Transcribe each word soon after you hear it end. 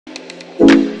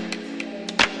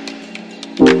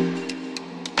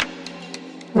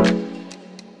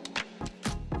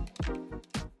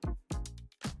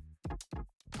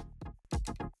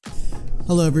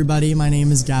Hello everybody, my name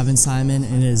is Gaven Simon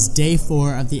and it is day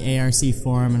 4 of the ARC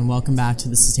Forum and welcome back to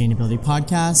the Sustainability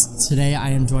Podcast. Today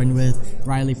I am joined with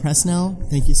Rileigh Presnell.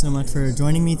 Thank you so much for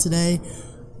joining me today.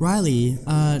 Rileigh,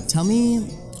 tell me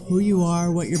who you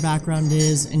are, what your background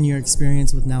is, and your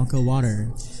experience with Nalco Water.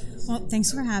 Well,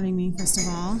 thanks for having me, first of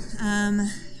all.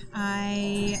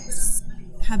 I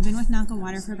have been with Nalco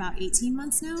Water for about 18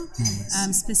 months now,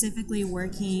 specifically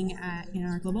working in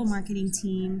our global marketing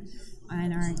team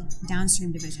and our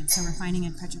downstream division, so refining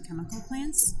and petrochemical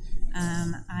plants.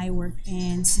 I work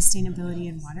in sustainability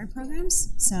and water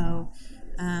programs. So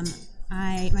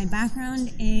my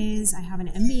background is I have an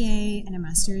MBA and a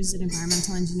master's in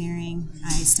environmental engineering.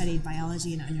 I studied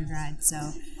biology in undergrad,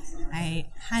 so I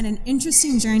had an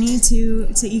interesting journey to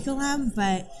Ecolab,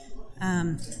 but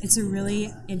it's a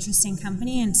really interesting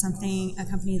company and a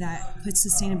company that puts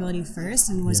sustainability first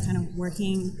and was kind of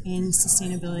working in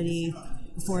sustainability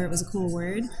before it was a cool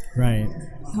word. Right.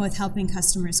 With helping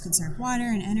customers conserve water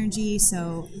and energy.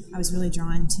 So I was really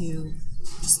drawn to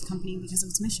just the company because of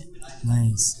its mission.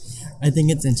 Nice. I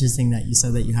think it's interesting that you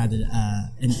said that you had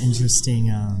an interesting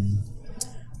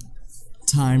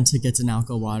time to get to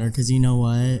Nalco Water, because you know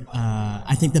what?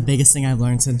 I think the biggest thing I've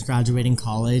learned since graduating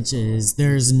college is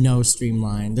there's no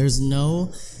streamline.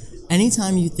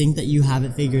 Anytime you think that you have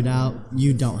it figured out,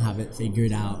 you don't have it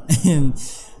figured out. And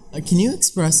can you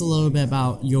express a little bit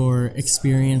about your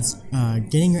experience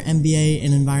getting your MBA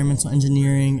in environmental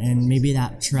engineering and maybe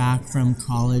that track from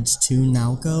college to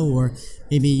Nalco, or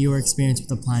maybe your experience with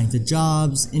applying to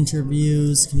jobs,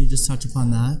 interviews? Can you just touch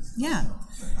upon that? Yeah.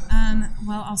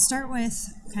 Well, I'll start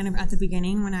with kind of at the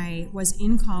beginning. When I was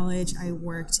in college, I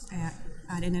worked at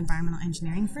an environmental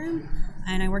engineering firm,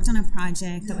 and I worked on a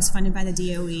project that was funded by the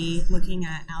DOE looking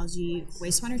at algae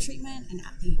wastewater treatment and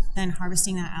then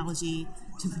harvesting that algae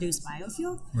to produce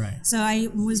biofuel. Right. So I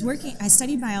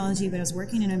studied biology, but I was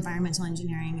working in environmental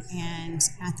engineering, and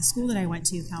at the school that I went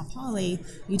to, Cal Poly,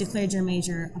 you declared your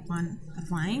major upon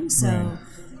applying. So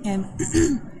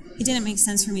it didn't make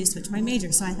sense for me to switch my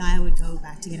major, so I thought I would go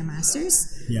back to get a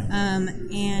master's. Yeah.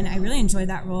 And I really enjoyed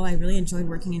that role. I really enjoyed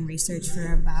working in research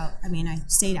I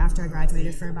stayed after I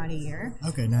graduated for about a year.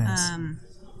 Okay, nice.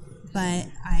 But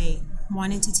I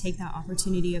wanted to take that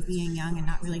opportunity of being young and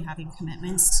not really having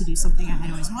commitments to do something I had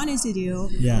always wanted to do,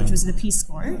 which was the Peace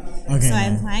Corps. Okay, so I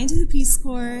applied to the Peace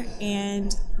Corps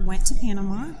and went to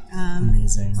Panama.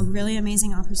 Amazing. A really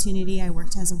amazing opportunity. I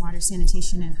worked as a water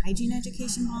sanitation and hygiene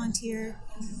education volunteer.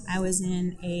 I was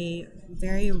in a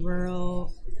very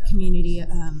rural community of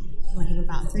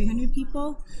about 300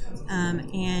 people,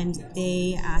 and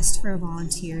they asked for a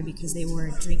volunteer because they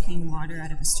were drinking water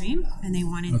out of a stream, and they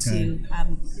wanted to have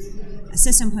a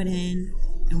system put in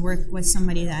and work with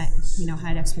somebody that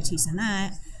had expertise in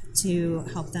that to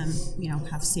help them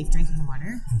have safe drinking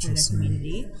water for their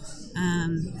community.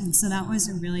 And so that was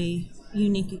a really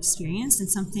unique experience and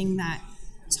something that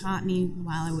taught me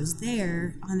while I was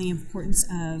there on the importance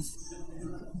of,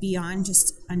 beyond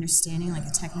just understanding like a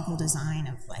technical design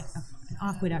of like an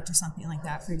aqueduct or something like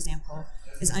that, for example,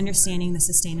 is understanding the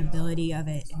sustainability of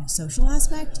it in a social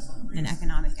aspect and an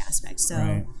economic aspect.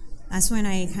 So that's when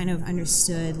I kind of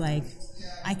understood, like,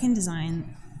 I can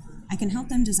help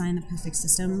them design the perfect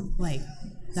system, like,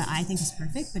 that I think is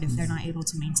perfect, but if they're not able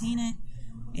to maintain it,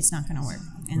 it's not going to work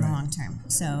in the long term.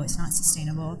 So it's not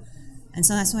sustainable. And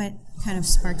so that's what kind of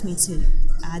sparked me to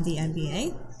add the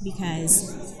MBA,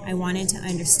 because I wanted to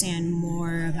understand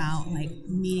more about like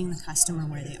meeting the customer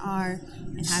where they are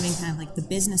and having kind of like the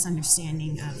business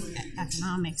understanding of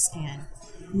economics and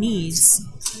needs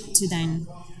to then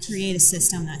create a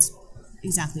system that's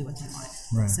exactly what they want.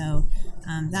 Right. So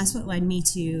that's what led me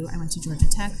to, I went to Georgia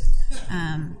Tech,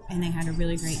 and they had a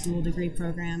really great dual degree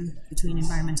program between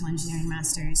environmental engineering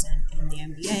masters and the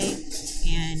MBA.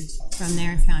 And from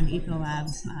there, I found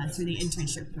Ecolab through the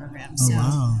internship program. So,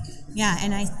 yeah,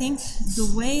 and I think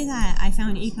the way that I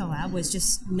found Ecolab was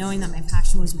just knowing that my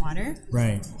passion was water.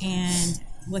 Right. And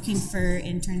looking for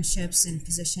internships and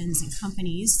positions in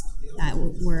companies that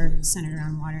were centered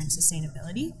around water and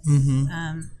sustainability.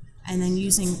 Mm-hmm. And then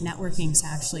using networking to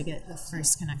actually get the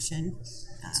first connection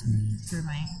for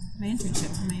my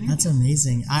internship, for my interview. That's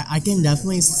amazing. I can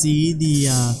definitely see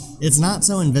it's not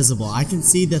so invisible. I can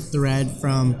see the thread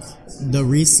from the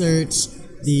research,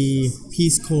 the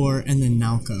Peace Corps, and then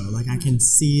Nalco. Like, I can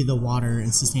see the water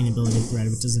and sustainability thread,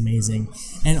 which is amazing.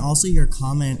 And also your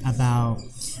comment about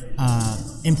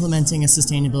implementing a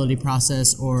sustainability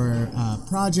process or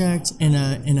project in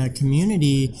a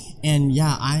community. And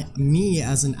yeah, me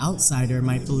as an outsider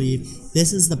might believe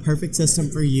this is the perfect system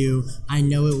for you. I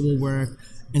know it will work,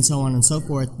 and so on and so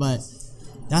forth. But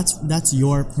that's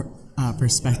your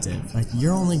perspective. Like,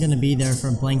 you're only going to be there for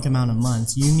a blank amount of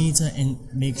months. You need to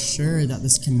make sure that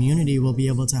this community will be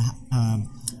able to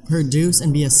produce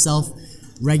and be a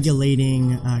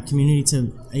self-regulating community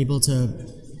to able to,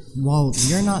 while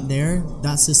you're not there,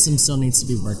 that system still needs to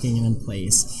be working and in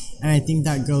place. And I think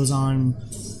that goes on,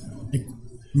 like,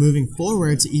 moving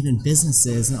forward to even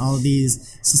businesses and all of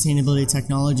these sustainability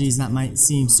technologies that might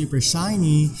seem super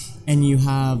shiny, and you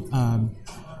have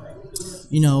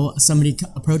somebody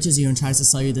approaches you and tries to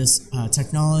sell you this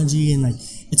technology, and like,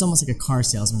 it's almost like a car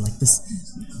salesman. Like, this,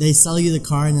 they sell you the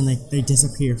car and then they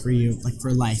disappear for you, like,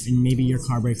 for life, and maybe your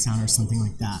car breaks down or something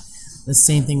like that. The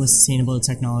same thing with sustainable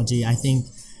technology. I think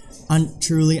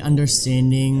truly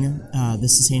understanding the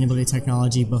sustainability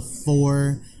technology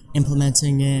before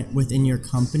implementing it within your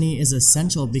company is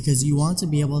essential, because you want to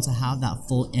be able to have that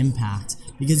full impact,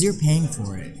 because you're paying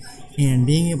for it. And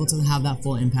being able to have that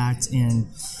full impact and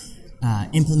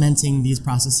implementing these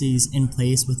processes in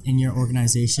place within your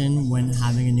organization when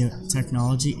having a new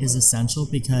technology is essential,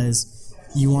 because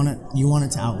you want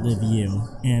it to outlive you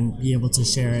and be able to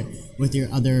share it with your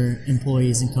other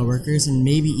employees and coworkers, and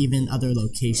maybe even other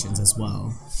locations as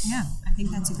well. Yeah, I think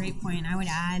that's a great point. I would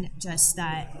add just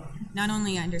that not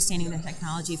only understanding the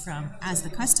technology from as the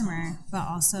customer, but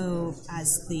also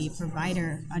as the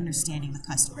provider, understanding the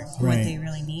customer, what they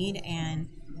really need and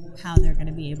how they're going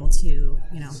to be able to,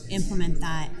 implement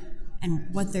that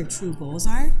and what their true goals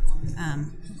are.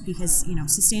 Because,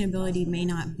 sustainability may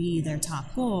not be their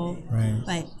top goal,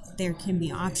 but there can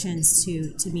be options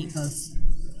to meet both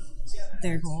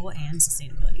their goal and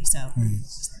sustainability. So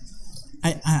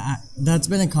I that's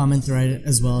been a common thread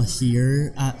as well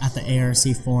here at the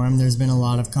ARC forum. There's been a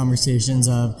lot of conversations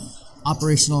of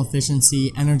operational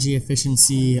efficiency, energy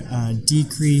efficiency,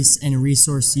 decrease in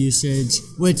resource usage,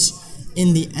 which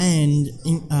in the end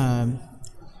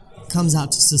comes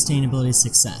out to sustainability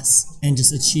success and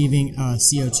just achieving a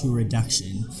CO2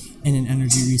 reduction and an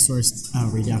energy resource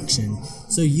reduction.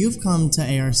 So you've come to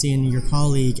ARC, and your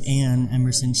colleague Ann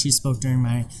Emerson, she spoke during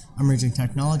my emerging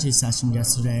technology session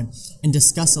yesterday and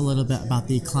discussed a little bit about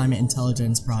the climate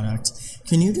intelligence product.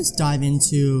 Can you just dive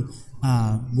into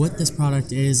what this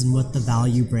product is and what the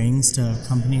value brings to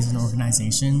companies and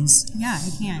organizations? Yeah, I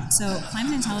can. So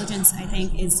climate intelligence, I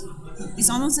think, is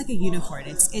almost like a unicorn.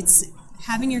 It's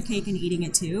having your cake and eating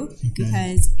it too,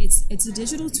 because it's a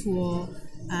digital tool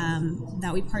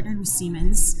that we partnered with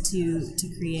Siemens to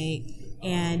create,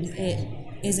 and it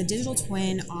is a digital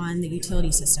twin on the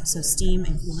utility system, so steam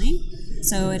and cooling.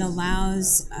 So it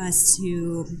allows us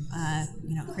to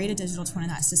create a digital twin of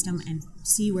that system and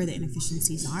see where the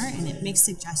inefficiencies are, and it makes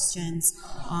suggestions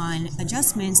on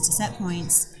adjustments to set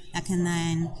points that can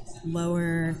then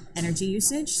lower energy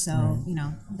usage. So,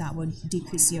 that would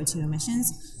decrease CO2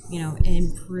 emissions,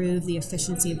 improve the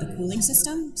efficiency of the cooling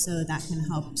system. So that can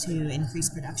help to increase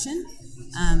production.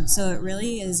 So it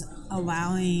really is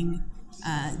allowing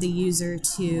the user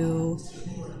to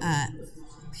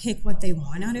pick what they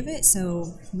want out of it.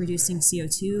 So reducing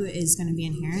CO2 is going to be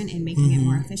inherent in making it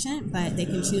more efficient, but they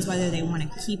can choose whether they want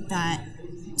to keep that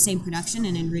same production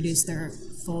and then reduce their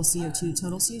full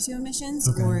total CO2 emissions,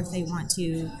 or if they want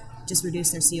to just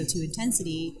reduce their CO2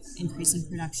 intensity, increasing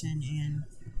production and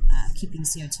keeping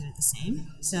CO2 at the same.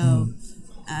 So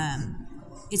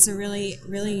it's a really,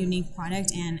 really unique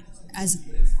product. And as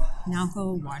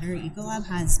Nalco Water, Ecolab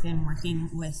has been working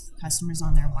with customers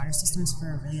on their water systems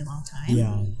for a really long time.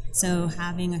 Yeah. So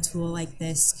having a tool like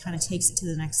this kind of takes it to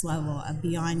the next level of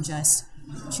beyond just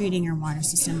treating your water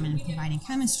system and providing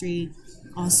chemistry,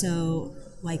 also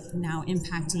like now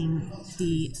impacting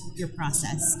your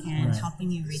process and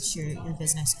helping you reach your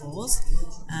business goals.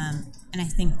 And I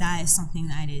think that is something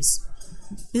that is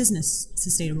business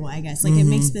sustainable, I guess. Like it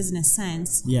makes business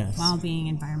sense while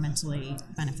being environmentally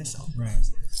beneficial. Right.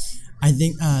 I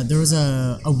think there was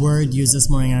a word used this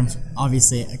morning,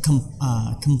 obviously,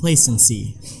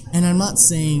 complacency. And I'm not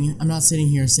sitting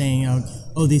here saying,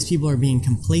 oh, these people are being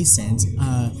complacent.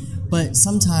 But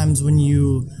sometimes when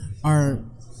you are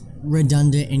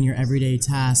redundant in your everyday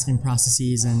tasks and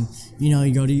processes, and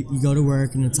you go to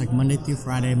work and it's like Monday through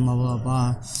Friday, blah blah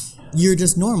blah, you're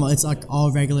just normal. It's like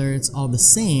all regular, it's all the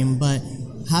same. But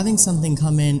having something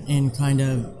come in and kind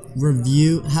of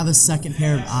have a second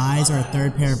pair of eyes or a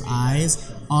third pair of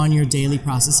eyes on your daily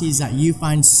processes that you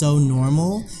find so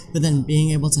normal, but then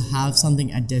being able to have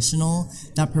something additional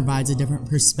that provides a different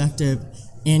perspective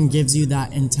and gives you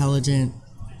that intelligent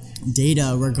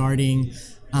data regarding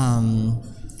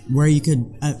where you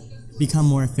could become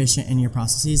more efficient in your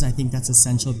processes. I think that's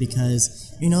essential because,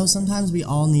 sometimes we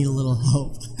all need a little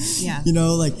help. Yeah.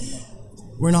 Like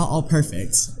we're not all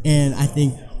perfect. And I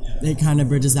think it kind of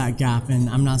bridges that gap. And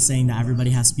I'm not saying that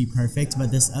everybody has to be perfect,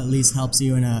 but this at least helps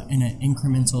you in an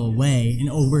incremental way. And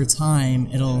over time,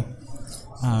 it'll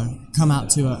come out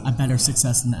to a better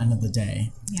success in the end of the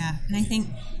day. Yeah, and I think,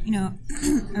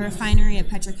 a refinery, a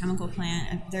petrochemical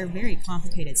plant, they're very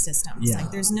complicated systems. Yeah.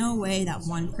 Like, there's no way that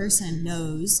one person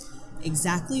knows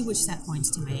exactly which set points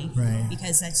to make, right?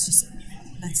 Because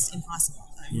that's impossible.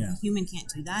 Yeah. A human can't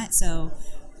do that. So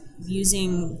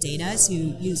using data to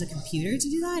use a computer to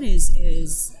do that is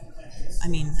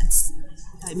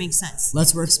it makes sense.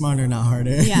 Let's work smarter, not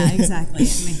harder. Yeah, exactly.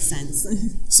 It makes sense.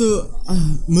 So,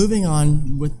 moving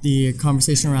on with the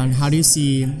conversation around how do you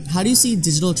see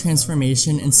digital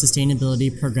transformation and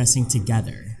sustainability progressing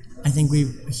together? I think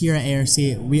here at ARC,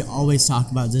 we always talk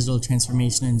about digital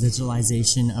transformation and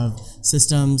digitalization of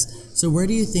systems. So where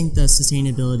do you think the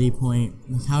sustainability point,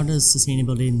 how does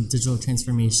sustainability and digital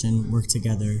transformation work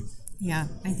together? Yeah,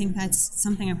 I think that's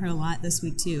something I've heard a lot this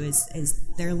week too, is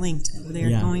they're linked. They're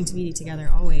going to be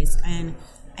together always. And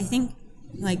I think,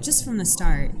 like, just from the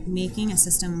start, making a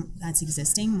system that's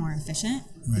existing more efficient,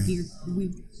 right.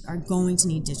 We are going to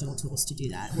need digital tools to do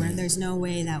that, where there's no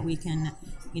way that we can,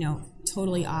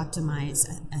 totally optimize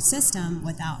a system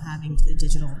without having the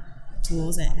digital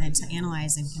tools and to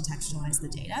analyze and contextualize the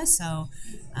data. So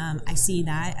I see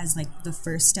that as like the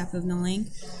first step of the link.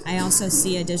 I also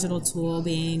see a digital tool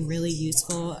being really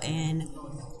useful in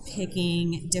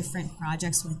picking different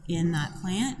projects within that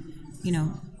plant,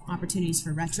 opportunities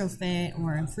for retrofit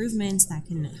or improvements that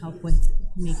can help with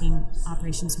making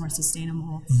operations more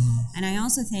sustainable. Mm-hmm. And I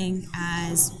also think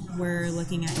as we're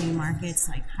looking at new markets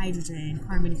like hydrogen,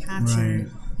 carbon capture, right.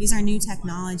 These are new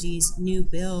technologies, new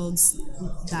builds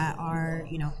that are,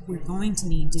 we're going to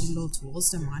need digital tools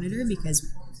to monitor because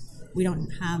we don't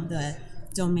have the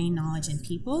domain knowledge in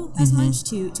people as mm-hmm. much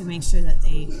to make sure that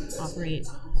they operate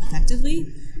effectively.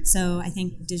 So I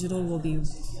think digital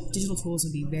tools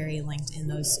will be very linked in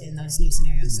those new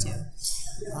scenarios too.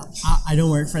 I don't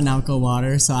work for Nalco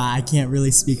Water, so I can't really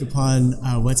speak upon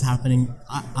what's happening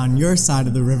on your side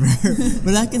of the river,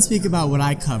 but I can speak about what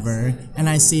I cover, and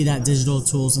I see that digital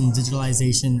tools and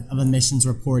digitalization of emissions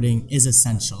reporting is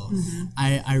essential. Mm-hmm.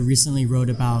 I recently wrote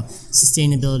about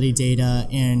sustainability data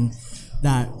and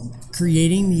that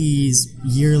creating these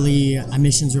yearly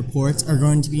emissions reports are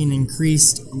going to be an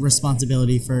increased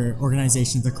responsibility for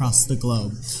organizations across the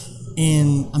globe.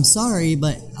 And I'm sorry,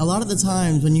 but a lot of the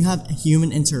times when you have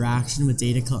human interaction with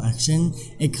data collection,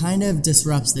 it kind of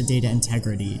disrupts the data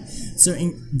integrity. So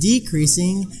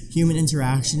decreasing human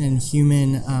interaction and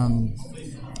human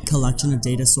collection of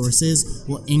data sources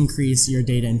will increase your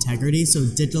data integrity. So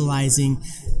digitalizing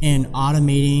and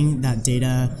automating that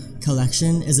data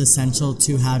collection is essential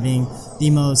to having the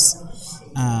most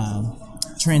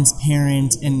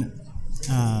transparent and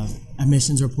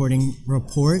emissions reporting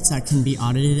reports that can be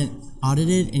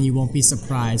audited, and you won't be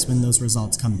surprised when those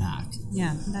results come back.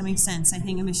 Yeah, that makes sense. I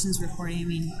think emissions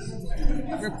reporting,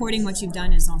 reporting what you've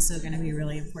done is also going to be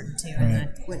really important too, right. And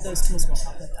what those tools will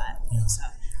help with that. Yeah. So.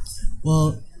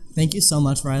 Well, thank you so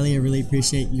much, Rileigh. I really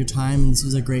appreciate your time. This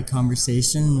was a great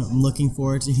conversation. I'm looking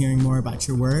forward to hearing more about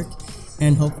your work,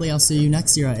 and hopefully I'll see you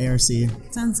next year at ARC.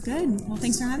 Sounds good. Well,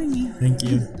 thanks for having me. Thank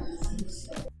you.